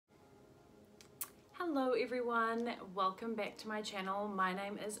Hello everyone, welcome back to my channel. My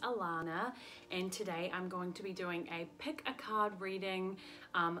name is Alana and today I'm going to be doing a pick a card reading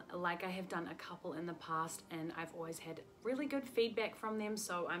like I have done a couple in the past, and I've always had really good feedback from them,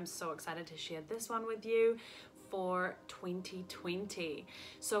 so I'm so excited to share this one with you for 2020.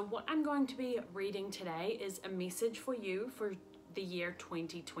 So what I'm going to be reading today is a message for you for the year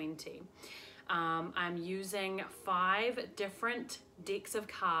 2020. I'm using 5 different decks of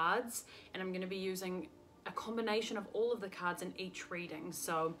cards, and I'm going to be using a combination of all of the cards in each reading.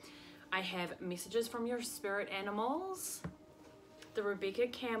 So I have messages from your spirit animals, the Rebecca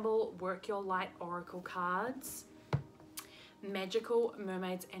Campbell Work Your Light Oracle cards, Magical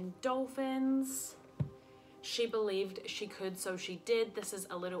Mermaids and Dolphins, She Believed She Could So She Did. This is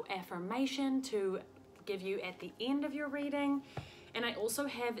a little affirmation to give you at the end of your reading. And I also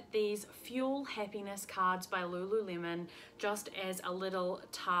have these Fuel Happiness cards by Lululemon, just as a little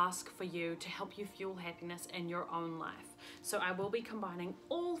task for you to help you fuel happiness in your own life. So I will be combining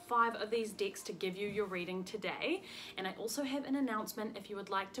all 5 of these decks to give you your reading today. And I also have an announcement. If you would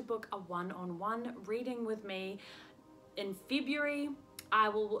like to book a one-on-one reading with me in February, I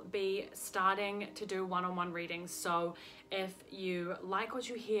will be starting to do one-on-one readings. So if you like what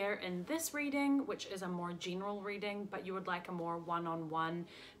you hear in this reading, which is a more general reading, but you would like a more one-on-one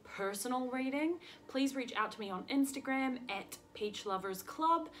personal reading, please reach out to me on Instagram at Peach Lovers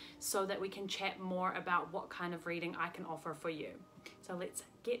Club so that we can chat more about what kind of reading I can offer for you. So let's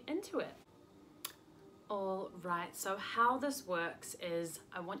get into it. All right, so how this works is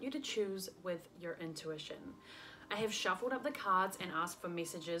I want you to choose with your intuition. I have shuffled up the cards and asked for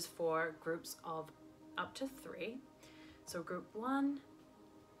messages for groups of up to 3. So group 1,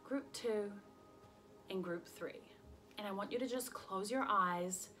 group 2, and group 3. And I want you to just close your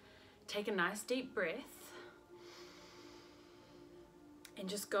eyes, take a nice deep breath, and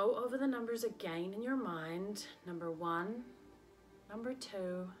just go over the numbers again in your mind. Number 1, number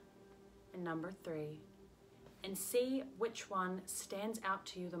 2, and number 3. And see which one stands out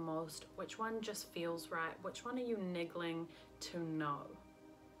to you the most, which one just feels right, which one are you niggling to know.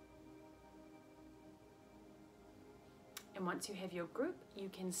 And once you have your group, you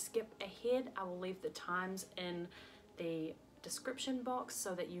can skip ahead. I will leave the times in the description box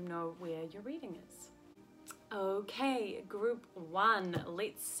so that you know where your reading is. Okay, group 1,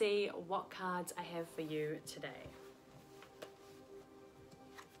 let's see what cards I have for you today.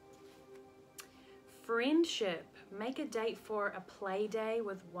 Friendship. Make a date for a play day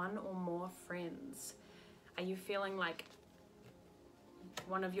with 1 or more friends. Are you feeling like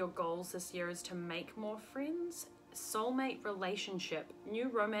one of your goals this year is to make more friends? Soulmate relationship. New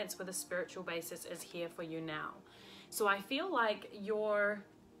romance with a spiritual basis is here for you now. So I feel like your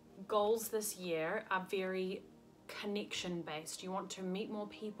goals this year are very connection based. You want to meet more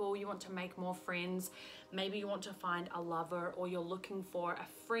people, you want to make more friends, maybe you want to find a lover, or you're looking for a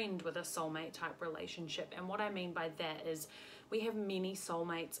friend with a soulmate type relationship. And what I mean by that is we have many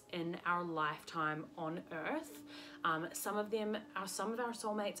soulmates in our lifetime on earth. Some of our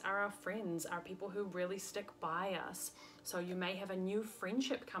soulmates are our friends, are people who really stick by us. So you may have a new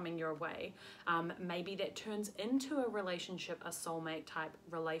friendship coming your way. Maybe that turns into a relationship, a soulmate type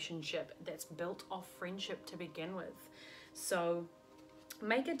relationship that's built off friendship to begin with. So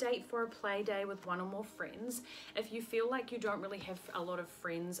make a date for a play day with 1 or more friends. If you feel like you don't really have a lot of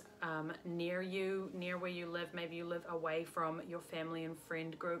friends near you, near where you live, maybe you live away from your family and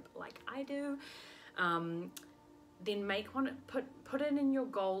friend group like I do, then make one, put it in your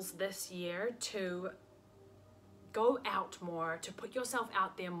goals this year to go out more, to put yourself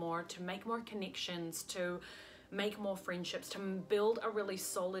out there more, to make more connections, to make more friendships, to build a really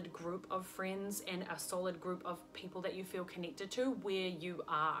solid group of friends and a solid group of people that you feel connected to where you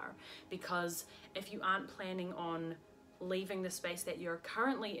are. Because if you aren't planning on leaving the space that you're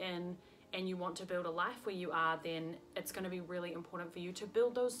currently in and you want to build a life where you are, then it's going to be really important for you to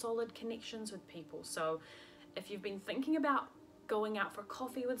build those solid connections with people. So if you've been thinking about going out for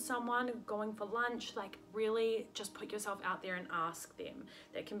coffee with someone, going for lunch, like really just put yourself out there and ask them.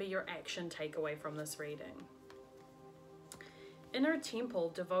 That can be your action takeaway from this reading. Inner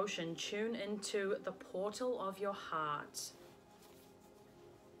Temple Devotion. Tune into the portal of your heart.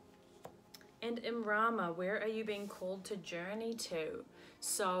 And Imrama, where are you being called to journey to?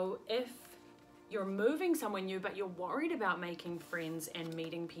 So if you're moving somewhere new but you're worried about making friends and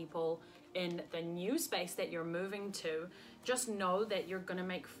meeting people in the new space that you're moving to, just know that you're gonna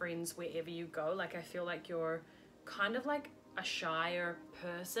make friends wherever you go. Like I feel like you're kind of like a shyer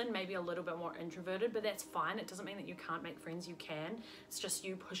person, maybe a little bit more introverted, but that's fine. It doesn't mean that you can't make friends. You can. It's just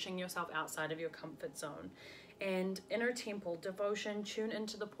you pushing yourself outside of your comfort zone. And inner temple, devotion, tune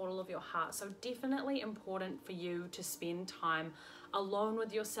into the portal of your heart. So definitely important for you to spend time alone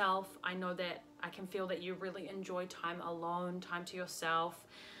with yourself. I know that I can feel that you really enjoy time alone, time to yourself.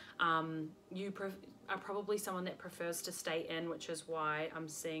 You are probably someone that prefers to stay in, which is why I'm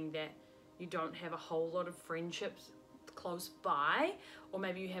seeing that you don't have a whole lot of friendships close by, or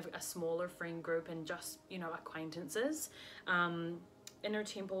maybe you have a smaller friend group and just, you know, acquaintances. Inner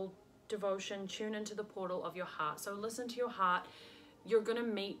temple, devotion, tune into the portal of your heart. So listen to your heart. You're going to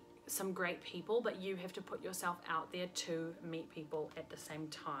meet some great people, but you have to put yourself out there to meet people at the same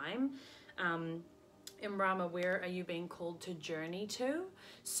time. Imrama, where are you being called to journey to?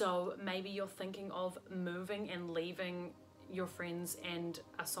 So maybe you're thinking of moving and leaving your friends and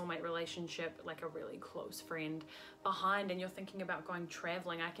a soulmate relationship, like a really close friend, behind, and you're thinking about going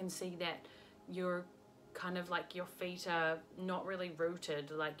traveling. I can see that you're kind of like your feet are not really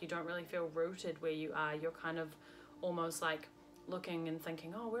rooted, like you don't really feel rooted where you are. You're kind of almost like looking and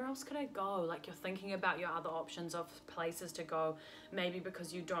thinking, oh, where else could I go? Like you're thinking about your other options of places to go, maybe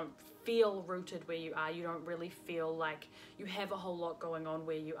because you don't feel rooted where you are. You don't really feel like you have a whole lot going on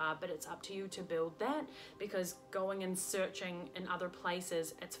where you are, but it's up to you to build that, because going and searching in other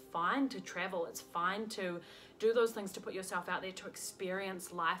places, it's fine to travel, it's fine to do those things, to put yourself out there, to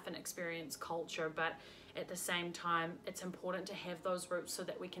experience life and experience culture, but at the same time, it's important to have those roots so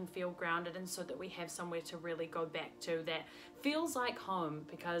that we can feel grounded and so that we have somewhere to really go back to that feels like home,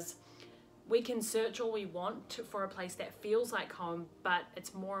 because we can search all we want for a place that feels like home, but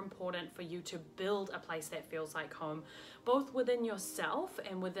it's more important for you to build a place that feels like home, both within yourself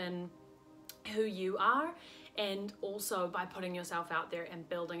and within who you are, and also by putting yourself out there and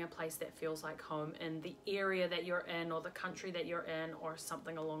building a place that feels like home in the area that you're in, or the country that you're in, or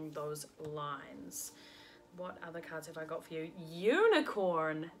something along those lines. What other cards have I got for you?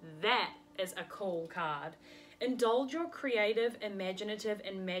 Unicorn. That is a cool card. Indulge your creative, imaginative,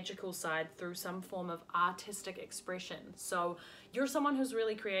 and magical side through some form of artistic expression. So you're someone who's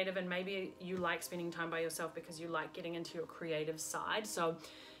really creative, and maybe you like spending time by yourself because you like getting into your creative side. So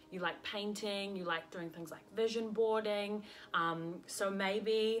you like painting, you like doing things like vision boarding. So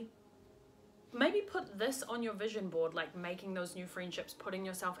maybe put this on your vision board, like making those new friendships, putting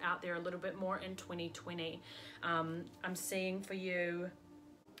yourself out there a little bit more in 2020. I'm seeing for you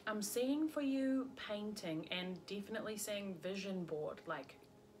painting, and definitely seeing vision board, like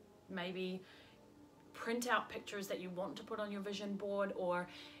maybe print out pictures that you want to put on your vision board, or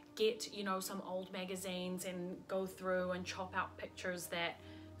get, you know, some old magazines and go through and chop out pictures that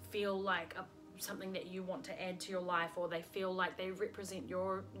feel like something that you want to add to your life, or they feel like they represent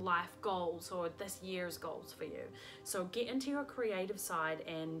your life goals or this year's goals for you. So get into your creative side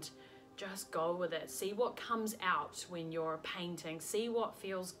and just go with it. See what comes out when you're painting. See what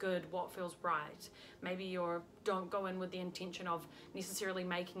feels good, what feels right. Maybe don't go in with the intention of necessarily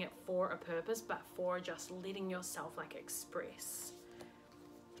making it for a purpose, but for just letting yourself like express.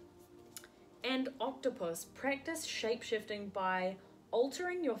 And Octopus, practice shape-shifting by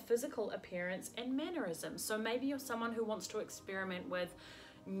altering your physical appearance and mannerisms. So maybe you're someone who wants to experiment with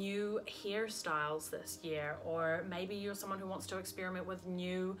new hairstyles this year, or maybe you're someone who wants to experiment with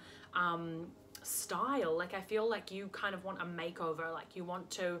new style. Like I feel like you kind of want a makeover, like you want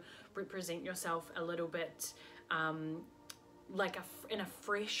to represent yourself a little bit like in a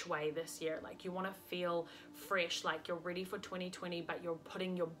fresh way this year. Like you want to feel fresh, like you're ready for 2020, but you're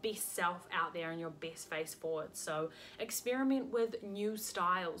putting your best self out there and your best face forward. So experiment with new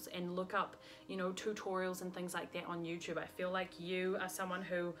styles and look up, you know, tutorials and things like that on YouTube. I feel like you are someone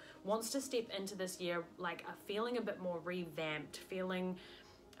who wants to step into this year like feeling a bit more revamped, feeling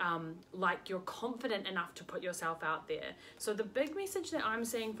like you're confident enough to put yourself out there. So the big message that I'm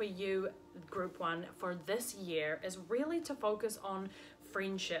seeing for you, group one, for this year is really to focus on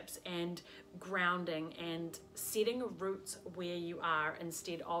friendships and grounding and setting roots where you are,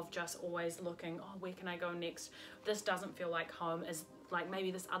 instead of just always looking, oh, where can I go next? This doesn't feel like home, is like maybe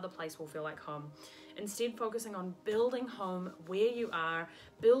this other place will feel like home. Instead, focusing on building home where you are,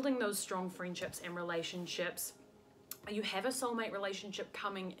 building those strong friendships and relationships. You have a soulmate relationship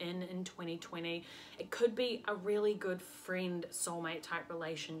coming in 2020. It could be a really good friend soulmate type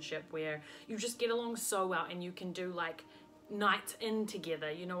relationship where you just get along so well and you can do like nights in together,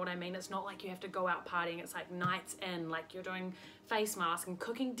 you know what I mean? It's not like you have to go out partying, it's like nights in, like you're doing face masks and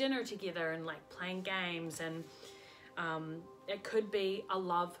cooking dinner together and like playing games. And it could be a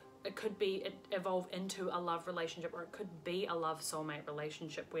love, it evolve into a love relationship, or it could be a love soulmate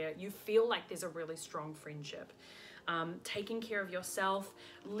relationship where you feel like there's a really strong friendship. Taking care of yourself,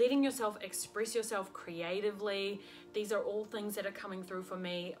 letting yourself express yourself creatively. These are all things that are coming through for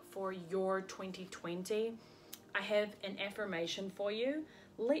me for your 2020. I have an affirmation for you.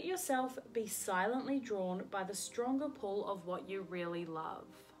 Let yourself be silently drawn by the stronger pull of what you really love.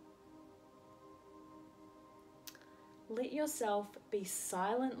 Let yourself be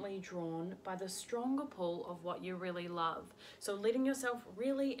silently drawn by the stronger pull of what you really love. So letting yourself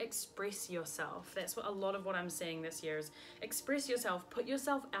really express yourself. That's what a lot of what I'm seeing this year is express yourself, put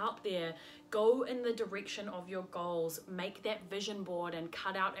yourself out there, go in the direction of your goals, make that vision board and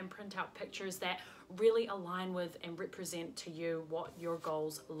cut out and print out pictures that really align with and represent to you what your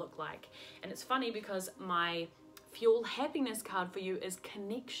goals look like. And it's funny because my Fuel Happiness card for you is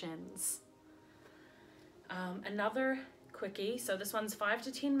connections. Another quickie, so this one's 5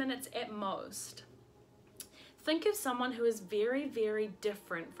 to 10 minutes at most. Think of someone who is very, very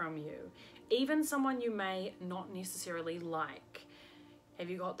different from you, even someone you may not necessarily like. Have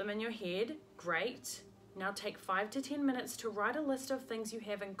you got them in your head? Great. Now take 5 to 10 minutes to write a list of things you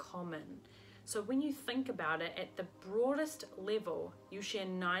have in common. So when you think about it, at the broadest level, you share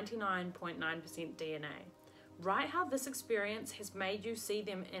 99.9% DNA. Write how this experience has made you see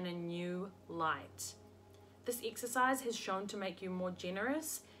them in a new light. This exercise has shown to make you more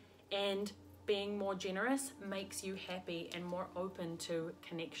generous, and being more generous makes you happy and more open to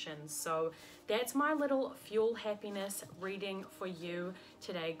connections. So that's my little Fuel Happiness reading for you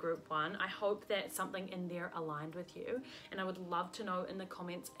today, Group 1. I hope that something in there aligned with you, and I would love to know in the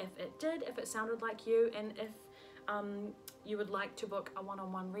comments if it did, if it sounded like you, and if you would like to book a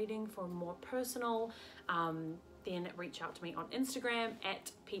one-on-one reading for more personal, then reach out to me on Instagram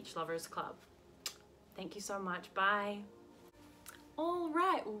at Peach Lovers Club. Thank you so much. Bye. All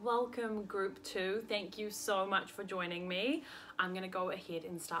right, welcome Group 2. Thank you so much for joining me. I'm going to go ahead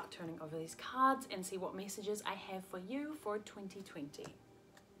and start turning over these cards and see what messages I have for you for 2020.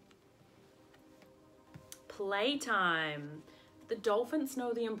 Playtime. The dolphins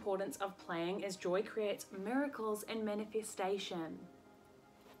know the importance of playing as joy creates miracles and manifestation.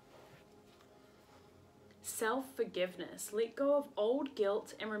 Self-forgiveness. Let go of old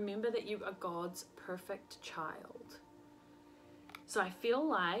guilt and remember that you are God's perfect child. So I feel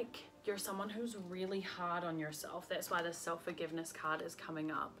like you're someone who's really hard on yourself. That's why the self-forgiveness card is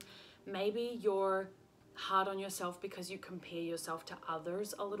coming up. Maybe you're hard on yourself because you compare yourself to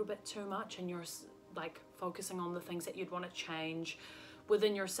others a little bit too much, and you're like focusing on the things that you'd want to change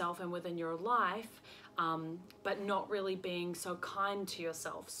within yourself and within your life, but not really being so kind to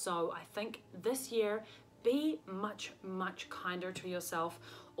yourself. So I think this year, be much, much kinder to yourself.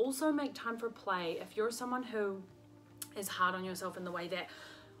 Also make time for play. If you're someone who is hard on yourself in the way that,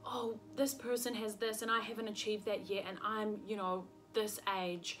 oh, this person has this and I haven't achieved that yet, and I'm, you know, this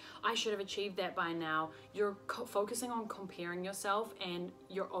age, I should have achieved that by now. You're focusing on comparing yourself, and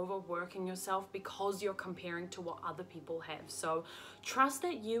you're overworking yourself because you're comparing to what other people have. So trust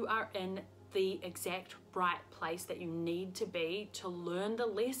that you are in the exact right place that you need to be to learn the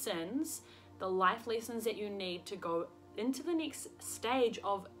lessons, the life lessons that you need to go into the next stage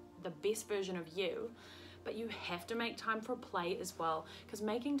of the best version of you. But you have to make time for play as well, because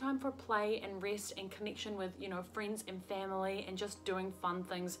making time for play and rest and connection with, you know, friends and family and just doing fun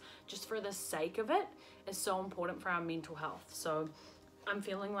things just for the sake of it is so important for our mental health. So I'm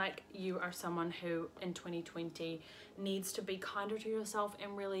feeling like you are someone who in 2020 needs to be kinder to yourself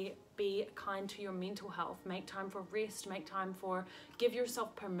and really be kind to your mental health. Make time for rest, make time for, give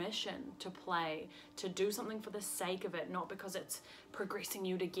yourself permission to play, to do something for the sake of it, not because it's progressing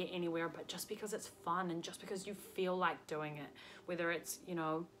you to get anywhere, but just because it's fun and just because you feel like doing it. Whether it's, you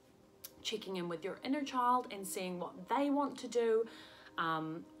know, checking in with your inner child and seeing what they want to do,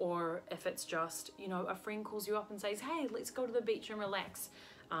 or if it's just, you know, a friend calls you up and says, hey, let's go to the beach and relax.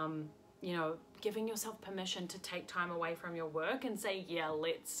 You know, giving yourself permission to take time away from your work and say, yeah,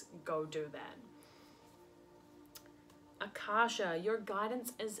 let's go do that. Akasha, your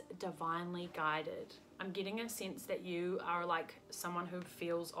guidance is divinely guided. I'm getting a sense that you are like someone who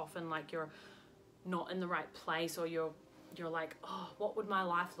feels often like you're not in the right place, or you're like, oh, what would my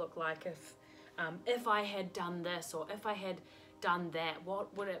life look like if I had done this, or if I had done that,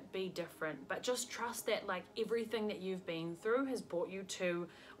 what would it be different? But just trust that like everything that you've been through has brought you to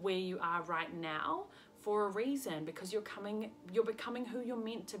where you are right now for a reason, because you're becoming who you're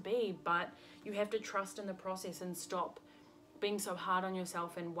meant to be. But you have to trust in the process and stop being so hard on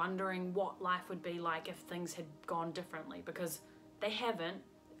yourself and wondering what life would be like if things had gone differently, because they haven't.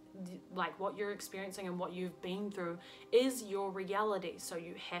 Like what you're experiencing and what you've been through is your reality. So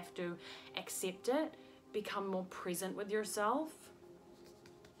you have to accept it, become more present with yourself,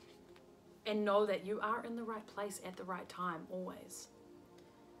 and know that you are in the right place at the right time always.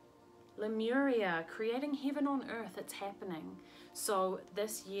 Lemuria, creating heaven on earth, it's happening. So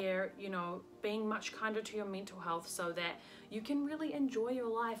this year, you know, being much kinder to your mental health so that you can really enjoy your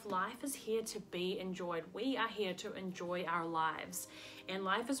life. Life is here to be enjoyed. We are here to enjoy our lives. And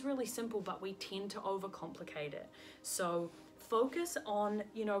life is really simple, but we tend to overcomplicate it. So focus on,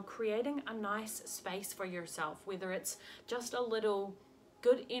 you know, creating a nice space for yourself, whether it's just a little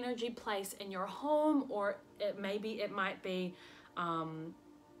good energy place in your home, or it might be,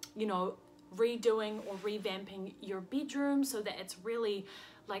 you know, redoing or revamping your bedroom so that it's really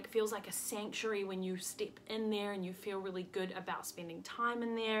like feels like a sanctuary when you step in there and you feel really good about spending time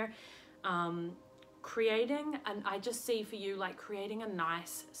in there. Creating, and I just see for you like creating a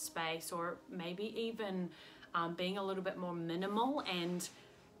nice space, or maybe even being a little bit more minimal and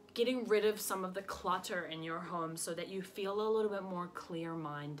getting rid of some of the clutter in your home so that you feel a little bit more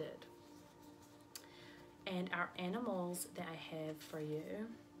clear-minded. And our animals that I have for you.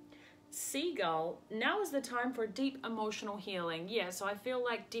 Seagull, now is the time for deep emotional healing. Yeah, so I feel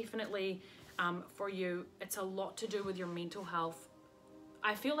like definitely for you, it's a lot to do with your mental health.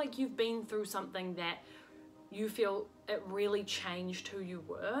 I feel like you've been through something that you feel it really changed who you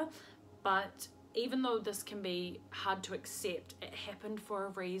were, but even though this can be hard to accept, it happened for a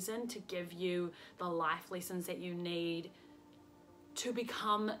reason, to give you the life lessons that you need to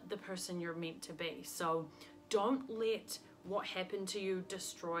become the person you're meant to be. So don't let what happened to you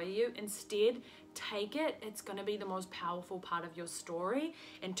destroy you. Instead, take it. It's going to be the most powerful part of your story,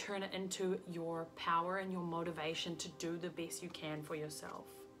 and turn it into your power and your motivation to do the best you can for yourself.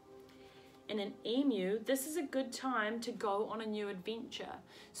 And an emu, this is a good time to go on a new adventure.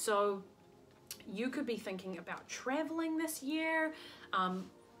 So you could be thinking about traveling this year,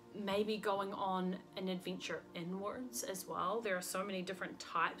 maybe going on an adventure inwards as well. There are so many different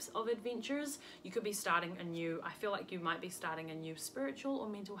types of adventures. You could be starting a new, I feel like you might be starting a new spiritual or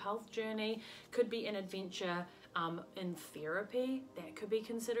mental health journey. Could be an adventure in therapy. That could be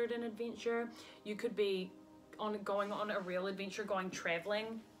considered an adventure. You could be going on a real adventure, going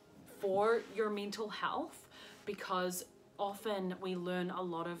traveling for your mental health, because often we learn a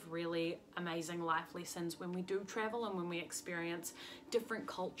lot of really amazing life lessons when we do travel and when we experience different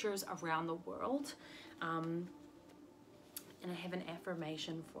cultures around the world. And I have an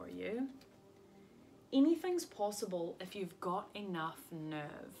affirmation for you. Anything's possible if you've got enough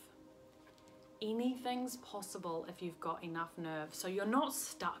nerve. Anything's possible if you've got enough nerve. So you're not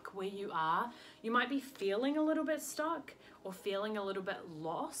stuck where you are. You might be feeling a little bit stuck or feeling a little bit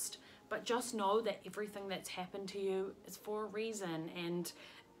lost, but just know that everything that's happened to you is for a reason, and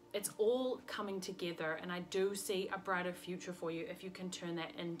it's all coming together. And I do see a brighter future for you if you can turn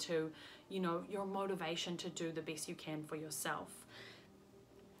that into, you know, your motivation to do the best you can for yourself.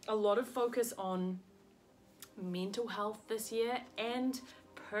 A lot of focus on mental health this year and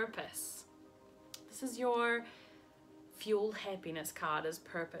purpose. This is your Fuel Happiness card, is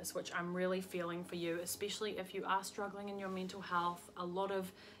purpose, which I'm really feeling for you, especially if you are struggling in your mental health. A lot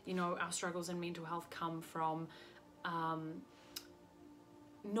of, you know, our struggles in mental health come from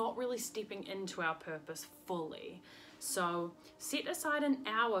not really stepping into our purpose fully. So set aside an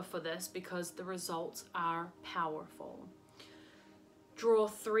hour for this, because the results are powerful. Draw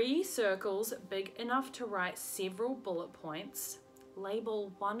 3 circles big enough to write several bullet points.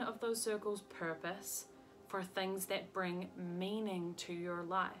 Label one of those circles purpose, for things that bring meaning to your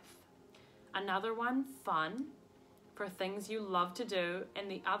life. Another one, fun, for things you love to do,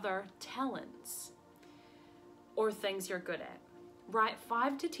 and the other, talents, or things you're good at. Write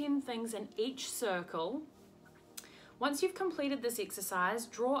 5 to 10 things in each circle. Once you've completed this exercise,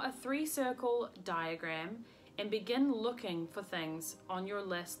 draw a 3-circle diagram and begin looking for things on your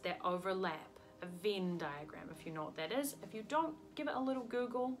list that overlap. A Venn diagram, if you know what that is. If you don't, give it a little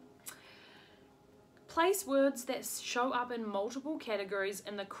Google. Place words that show up in multiple categories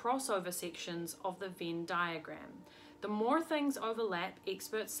in the crossover sections of the Venn diagram. The more things overlap,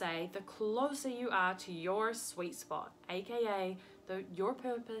 experts say, the closer you are to your sweet spot, aka your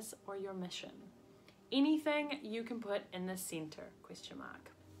purpose or your mission. Anything you can put in the center, question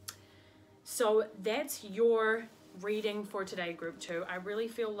mark. So that's your reading for today, group 2. I really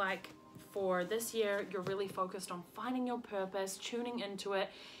feel like for this year, you're really focused on finding your purpose, tuning into it,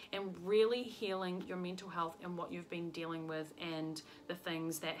 and really healing your mental health and what you've been dealing with and the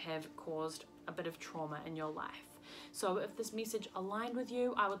things that have caused a bit of trauma in your life. So if this message aligned with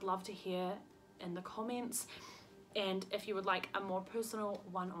you, I would love to hear in the comments. And if you would like a more personal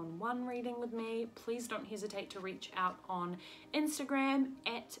one-on-one reading with me, please don't hesitate to reach out on Instagram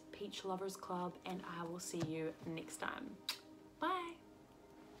at Peach Lovers Club, and I will see you next time. Bye.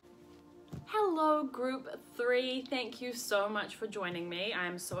 Hello group 3, thank you so much for joining me.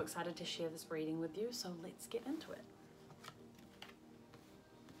 I'm so excited to share this reading with you, so let's get into it.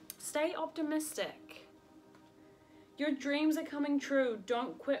 Stay optimistic. Your dreams are coming true.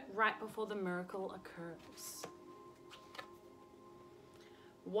 Don't quit right before the miracle occurs.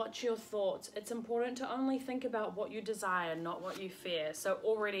 Watch your thoughts. It's important to only think about what you desire, not what you fear. So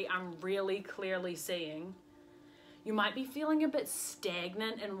already I'm really clearly seeing you might be feeling a bit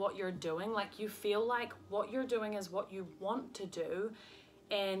stagnant in what you're doing. Like you feel like what you're doing is what you want to do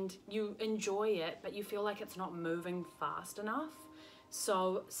and you enjoy it, but you feel like it's not moving fast enough.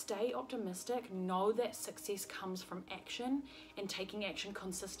 So stay optimistic. Know that success comes from action and taking action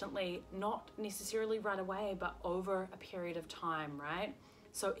consistently, not necessarily right away, but over a period of time, right?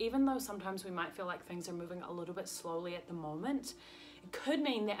 So even though sometimes we might feel like things are moving a little bit slowly at the moment, it could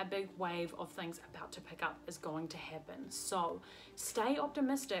mean that a big wave of things about to pick up is going to happen. So stay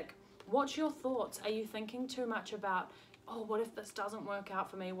optimistic. Watch your thoughts. Are you thinking too much about, oh, what if this doesn't work out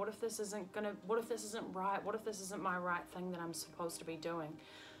for me? What if this isn't right? What if this isn't my right thing that I'm supposed to be doing?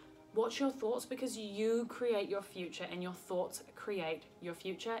 Watch your thoughts, because you create your future and your thoughts create your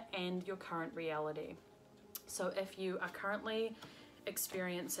future and your current reality. So if you are currently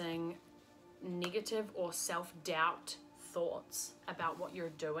experiencing negative or self-doubt thoughts about what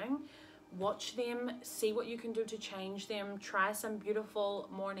you're doing, watch them, see what you can do to change them. Try some beautiful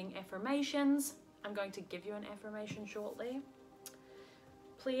morning affirmations. I'm going to give you an affirmation shortly.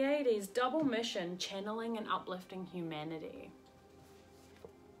 Pleiades, double mission, channeling and uplifting humanity.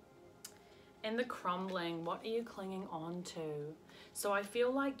 And the crumbling, what are you clinging on to? So I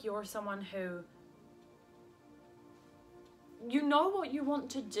feel like you're someone who, you know what you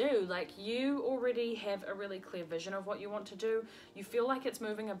want to do. Like you already have a really clear vision of what you want to do. You feel like it's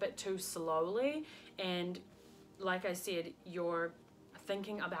moving a bit too slowly, and like I said, you're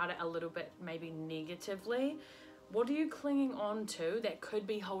thinking about it a little bit maybe negatively. What are you clinging on to that could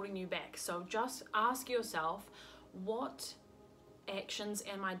be holding you back? So just ask yourself, what actions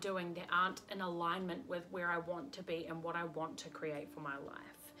am I doing that aren't in alignment with where I want to be and what I want to create for my life?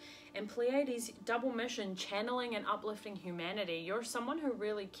 And Pleiades, double mission, channeling and uplifting humanity. You're someone who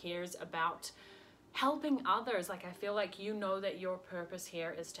really cares about helping others. Like I feel like you know that your purpose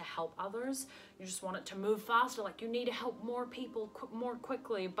here is to help others. You just want it to move faster. Like you need to help more people more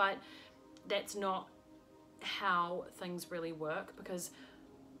quickly, but that's not how things really work, because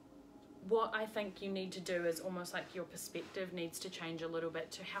what I think you need to do is almost like your perspective needs to change a little bit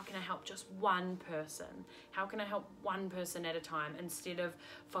to how can I help just one person? How can I help one person at a time, instead of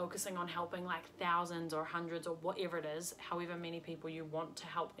focusing on helping like thousands or hundreds or whatever it is, however many people you want to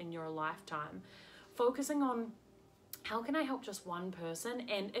help in your lifetime. Focusing on how can I help just one person,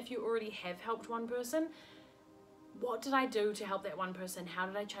 and if you already have helped one person, what did I do to help that one person? How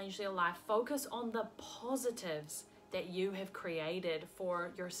did I change their life? Focus on the positives that you have created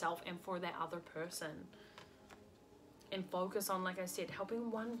for yourself and for that other person. And focus on, like I said,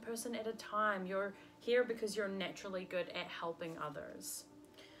 helping one person at a time. You're here because you're naturally good at helping others.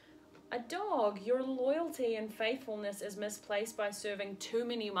 A dog, your loyalty and faithfulness is misplaced by serving too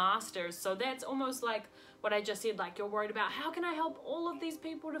many masters. So that's almost like what I just said, like you're worried about how can I help all of these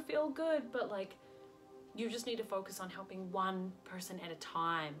people to feel good, but like you just need to focus on helping one person at a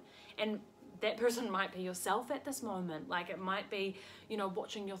time. And that person might be yourself at this moment. Like it might be, you know,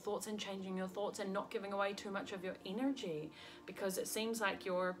 watching your thoughts and changing your thoughts and not giving away too much of your energy, because it seems like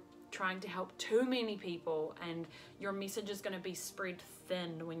you're trying to help too many people and your message is going to be spread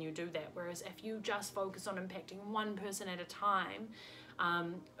thin when you do that. Whereas if you just focus on impacting one person at a time,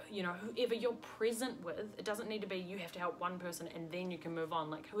 you know, whoever you're present with, it doesn't need to be you have to help one person and then you can move on.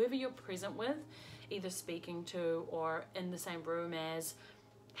 Like whoever you're present with, either speaking to or in the same room as,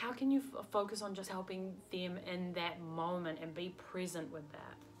 how can you focus on just helping them in that moment and be present with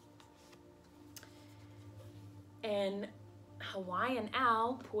that? And Hawaiian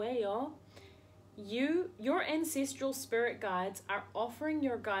owl, Pueo, your ancestral spirit guides are offering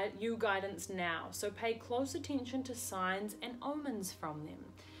you guidance now. So pay close attention to signs and omens from them.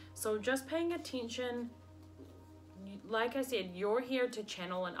 So just paying attention, like I said, you're here to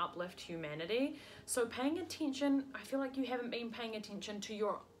channel and uplift humanity. So paying attention, I feel like you haven't been paying attention to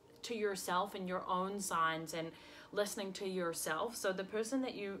yourself and your own signs and listening to yourself. So the person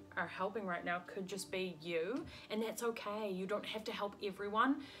that you are helping right now could just be you, and that's okay. You don't have to help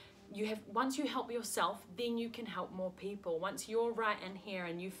everyone. Once you help yourself, then you can help more people. Once you're right in here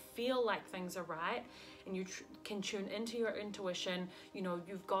and you feel like things are right and you can tune into your intuition, you know,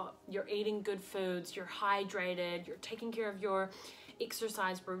 you're eating good foods, you're hydrated, you're taking care of your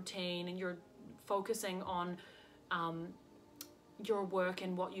exercise routine, and you're focusing on your work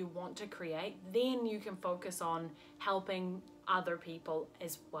and what you want to create, then you can focus on helping other people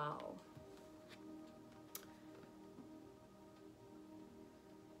as well.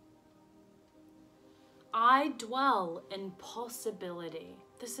 I dwell in possibility.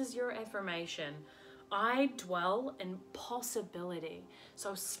 This is your affirmation. I dwell in possibility.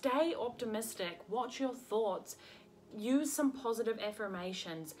 So stay optimistic, watch your thoughts, use some positive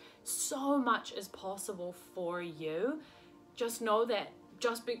affirmations. So much is possible for you. Just know that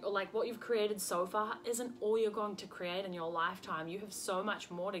like what you've created so far isn't all you're going to create in your lifetime. You have so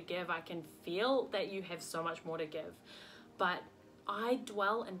much more to give. I can feel that you have so much more to give. But I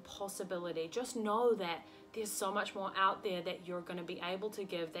dwell in possibility. Just know that there's so much more out there that you're going to be able to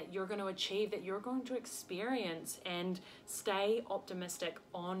give, that you're going to achieve, that you're going to experience, and stay optimistic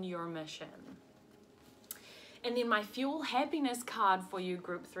on your mission. And then my Fuel Happiness card for you,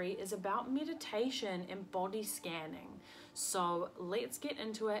 Group 3, is about meditation and body scanning. So let's get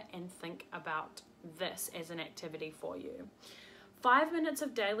into it and think about this as an activity for you. 5 minutes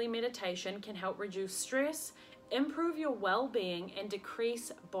of daily meditation can help reduce stress, improve your well-being, and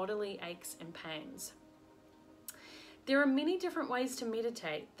decrease bodily aches and pains. There are many different ways to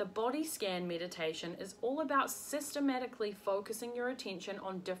meditate. The body scan meditation is all about systematically focusing your attention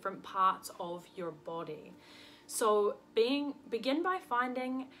on different parts of your body. So begin by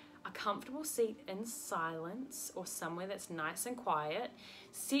finding a comfortable seat in silence or somewhere that's nice and quiet.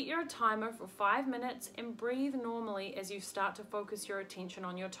 Set your timer for 5 minutes and breathe normally as you start to focus your attention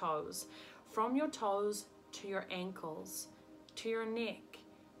on your toes. From your toes to your ankles, to your neck,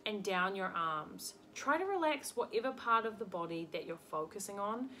 and down your arms. Try to relax whatever part of the body that you're focusing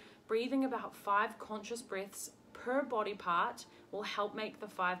on. Breathing about 5 conscious breaths per body part will help make the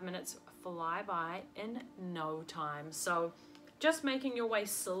 5 minutes fly by in no time. So just making your way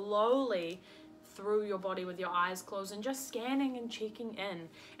slowly through your body with your eyes closed and just scanning and checking in.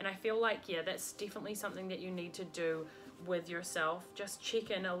 And I feel like, yeah, that's definitely something that you need to do with yourself. Just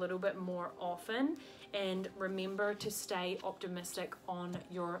check in a little bit more often, and remember to stay optimistic on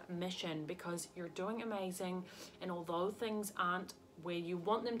your mission, because you're doing amazing. And although things aren't where you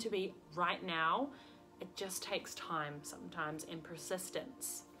want them to be right now, it just takes time sometimes and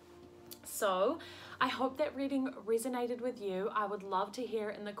persistence. So I hope that reading resonated with you. I would love to hear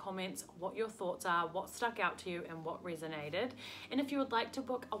in the comments what your thoughts are, what stuck out to you, and what resonated. And if you would like to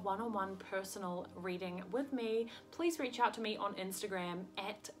book a one-on-one personal reading with me, please reach out to me on Instagram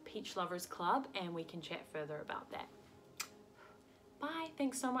at Peach Lovers Club and we can chat further about that. Bye.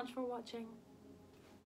 Thanks so much for watching.